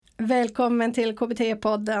Välkommen till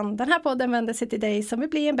KBT-podden. Den här podden vänder sig till dig som vill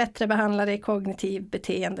bli en bättre behandlare i kognitiv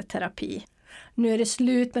beteendeterapi. Nu är det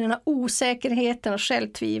slut med den här osäkerheten och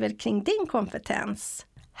självtvivel kring din kompetens.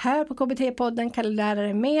 Här på KBT-podden kan du lära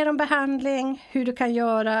dig mer om behandling, hur du kan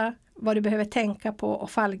göra, vad du behöver tänka på och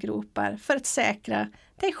fallgropar för att säkra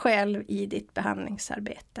dig själv i ditt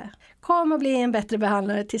behandlingsarbete. Kom och bli en bättre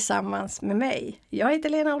behandlare tillsammans med mig. Jag heter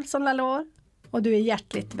Lena Olsson Lalor och du är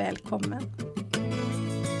hjärtligt välkommen.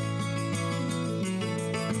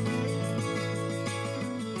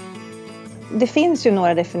 Det finns ju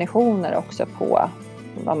några definitioner också på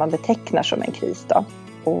vad man betecknar som en kris då.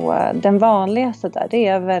 Och den vanligaste där, det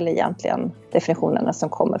är väl egentligen definitionerna som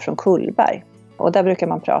kommer från Kullberg. Och där brukar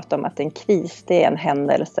man prata om att en kris, det är en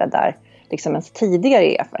händelse där liksom ens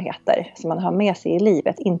tidigare erfarenheter som man har med sig i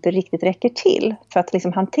livet inte riktigt räcker till för att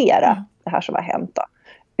liksom hantera det här som har hänt då.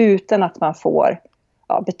 Utan att man får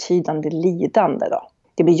betydande lidande då.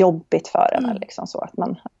 Det blir jobbigt för en liksom så att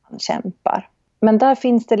man kämpar. Men där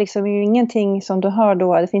finns det liksom ju ingenting som du hör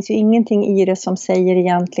då. Det finns ju ingenting i det som säger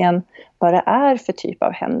egentligen vad det är för typ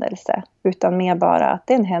av händelse. Utan mer bara att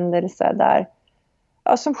det är en händelse där,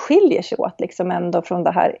 som skiljer sig åt liksom ändå från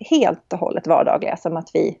det här helt och hållet vardagliga. Som att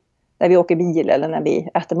när vi åker bil eller när vi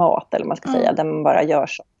äter mat eller man ska säga. Där man bara gör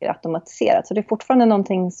saker automatiserat. Så det är fortfarande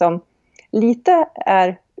någonting som lite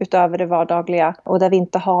är utöver det vardagliga. Och där vi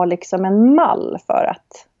inte har liksom en mall för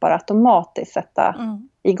att bara automatiskt sätta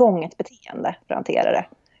igång ett beteende för att hantera det.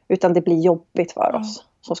 Utan det blir jobbigt för oss.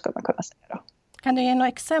 Så ska man kunna säga då. Kan du ge några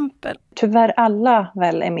exempel? Tyvärr alla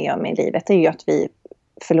väl är med om i livet. Det är ju att vi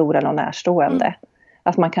förlorar någon närstående.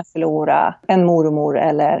 Att man kan förlora en mormor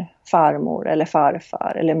eller farmor eller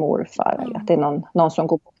farfar eller morfar. Eller att det är någon som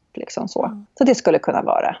går bort liksom så. Så det skulle kunna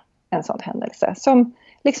vara en sån händelse som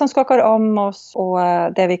liksom skakar om oss och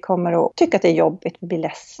där vi kommer att tycka att det är jobbigt, vi blir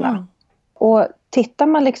ledsna. Och tittar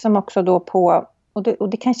man liksom också då på, och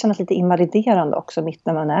det kan kännas lite invaliderande också mitt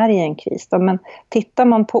när man är i en kris då, men tittar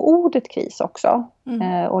man på ordet kris också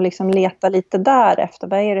och liksom letar lite där efter,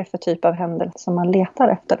 vad är det för typ av händelse som man letar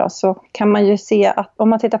efter då, så kan man ju se att om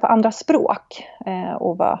man tittar på andra språk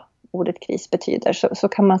och vad ordet kris betyder så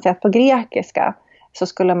kan man säga att på grekiska så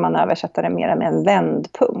skulle man översätta det mer med en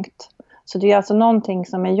vändpunkt. Så det är alltså någonting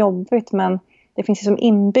som är jobbigt, men det finns liksom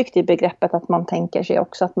inbyggt i begreppet att man tänker sig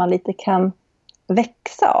också att man lite kan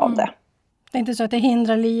växa av det. Det är inte så att det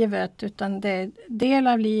hindrar livet, utan det är del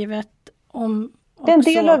av livet. Det är en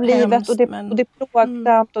del av livet och det är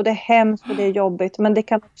plågsamt och det är hemskt och det är jobbigt. Men det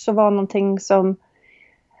kan också vara någonting som,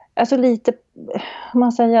 alltså lite,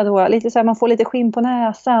 man säger då, lite så här, man får lite skinn på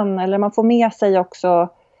näsan eller man får med sig också,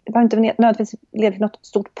 det behöver inte nödvändigtvis leda till något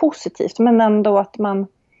stort positivt, men ändå att man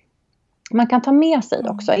kan ta med sig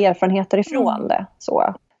också erfarenheter ifrån det.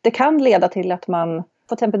 Så det kan leda till att man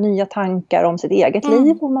får till exempel nya tankar om sitt eget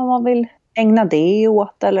liv om man vill ägna det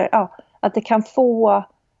åt. Eller att det kan få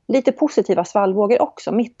lite positiva svallvågor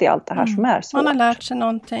också mitt i allt det här som är svårt. Man har lärt sig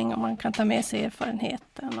någonting och man kan ta med sig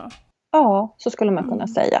erfarenheten. Ja, så skulle man kunna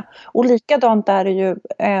säga. Och likadant är det ju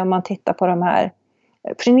om man tittar på de här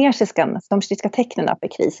kinesiska tecknen för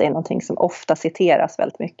kris är någonting som ofta citeras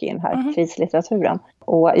väldigt mycket i den här krislitteraturen.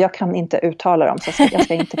 Och jag kan inte uttala dem, så jag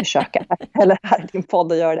ska inte försöka eller här i din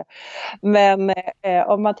podd att göra det. Men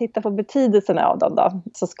om man tittar på betydelsen av dem då,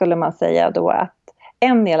 så skulle man säga då att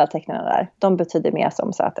en del av tecknen där, de betyder mer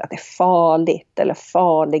som så att det är farligt eller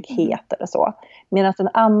farlighet eller så. Medan den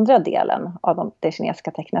andra delen av det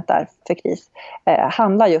kinesiska tecknet där för kris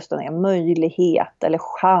handlar just om en möjlighet eller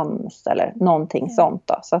chans eller någonting sånt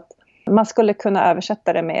då. Så att man skulle kunna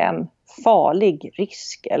översätta det med en farlig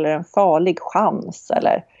risk eller en farlig chans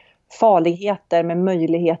eller farligheter med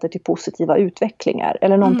möjligheter till positiva utvecklingar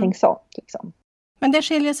eller någonting sånt liksom. Men det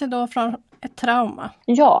skiljer sig då från ett trauma?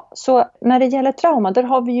 Ja, så när det gäller trauma, där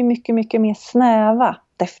har vi ju mycket, mycket mer snäva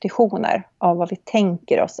definitioner av vad vi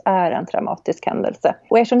tänker oss är en traumatisk händelse.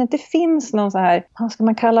 Och eftersom det inte finns någon så här, vad ska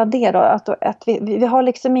man kalla det då? Att vi har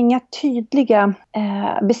liksom inga tydliga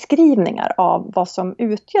beskrivningar av vad som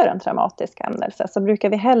utgör en traumatisk händelse, så brukar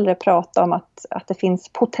vi hellre prata om att det finns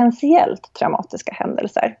potentiellt traumatiska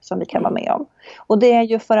händelser som vi kan vara med om. Och det är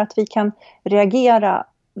ju för att vi kan reagera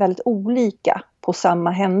väldigt olika på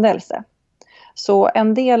samma händelse. Så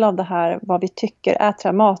en del av det här, vad vi tycker är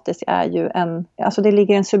traumatiskt, är ju alltså det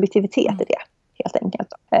ligger en subjektivitet i det, helt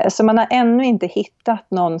enkelt. Så man har ännu inte hittat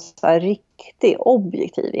någon så här riktig,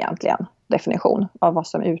 objektiv egentligen definition av vad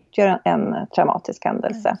som utgör en traumatisk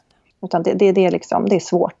händelse. Utan det är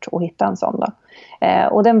svårt att hitta en sån då.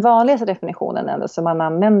 Och den vanligaste definitionen ändå som man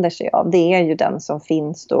använder sig av, det är ju den som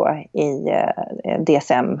finns då i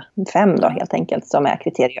DSM-5 då helt enkelt, som är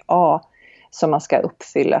kriterie A. som man ska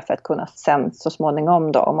uppfylla för att kunna sen så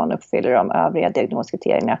småningom då, om man uppfyller de övriga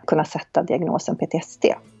diagnoskriterierna, kunna sätta diagnosen PTSD.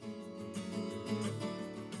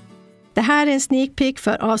 Det här är en sneak peek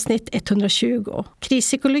för avsnitt 120.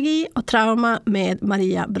 Krispsykologi och trauma med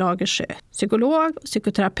Maria Bragersjö. Psykolog och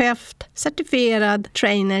psykoterapeut, certifierad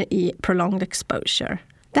trainer i prolonged exposure.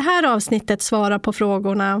 Det här avsnittet svarar på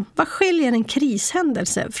frågorna: vad skiljer en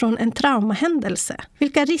krishändelse från en traumahändelse?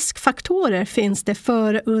 Vilka riskfaktorer finns det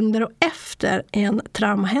före, under och efter en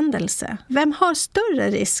traumahändelse? Vem har större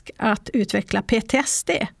risk att utveckla PTSD?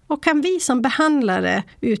 Och kan vi som behandlare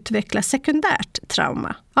utveckla sekundärt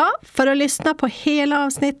trauma? Ja, för att lyssna på hela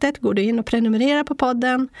avsnittet går du in och prenumerera på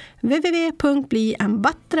podden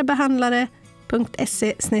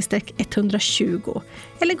www.blienbattrebehandlare.se/120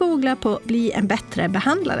 eller googla på Bli en bättre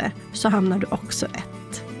behandlare så hamnar du också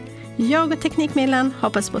rätt. Jag och Teknikmillan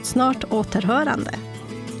hoppas på ett snart återhörande.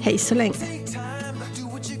 Hej så länge!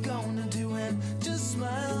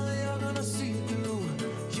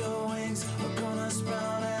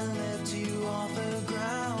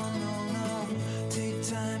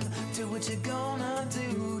 What you gonna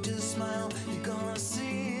do? Just smile. You're gonna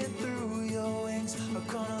see it through. Your wings are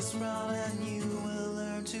gonna sprout and you will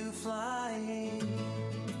learn to fly.